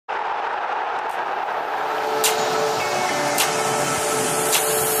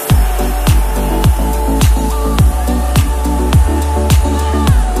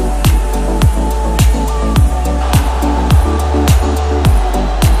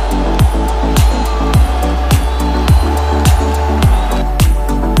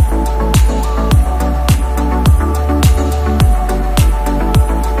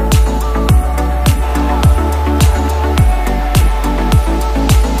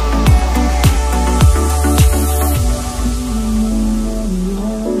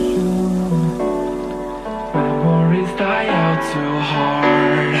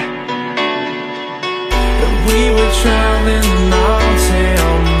Traveling the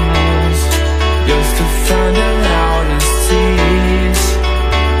mountains just to find the loudest seas.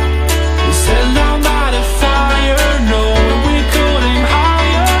 We set down by the fire, knowing we could aim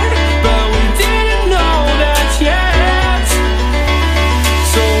higher, but we didn't know that yet.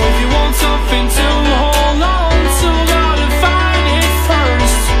 So if you want something to hold on to, gotta find it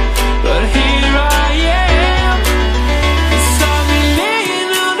first. But here I am, 'cause I've been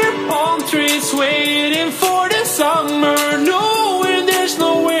laying under palm trees waiting for the summer, knowing there's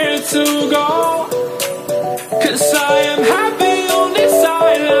nowhere to go. 'Cause I am happy on this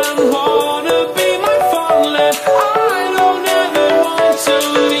island, wanna be my farmland. I don't ever want to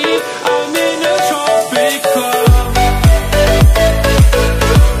leave, I'm in a tropic club.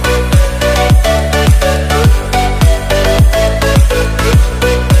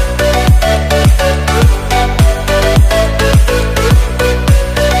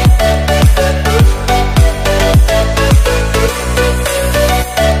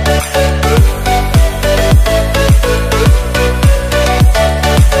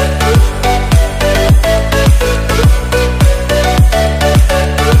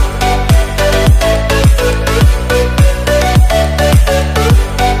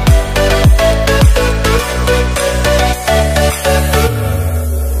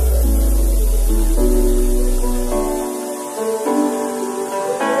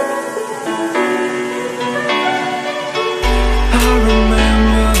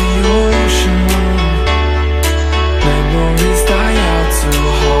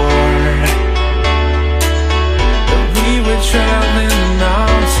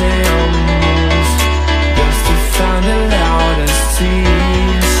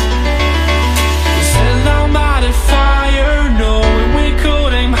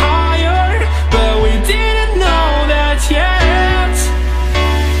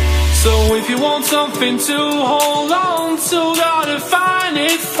 If you want something to hold on to, gotta find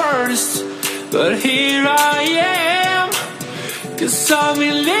it first. But here I am, 'cause I've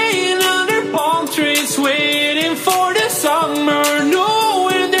been laying under palm trees waiting for the summer,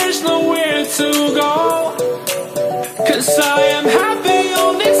 knowing there's nowhere to go. 'Cause I am happy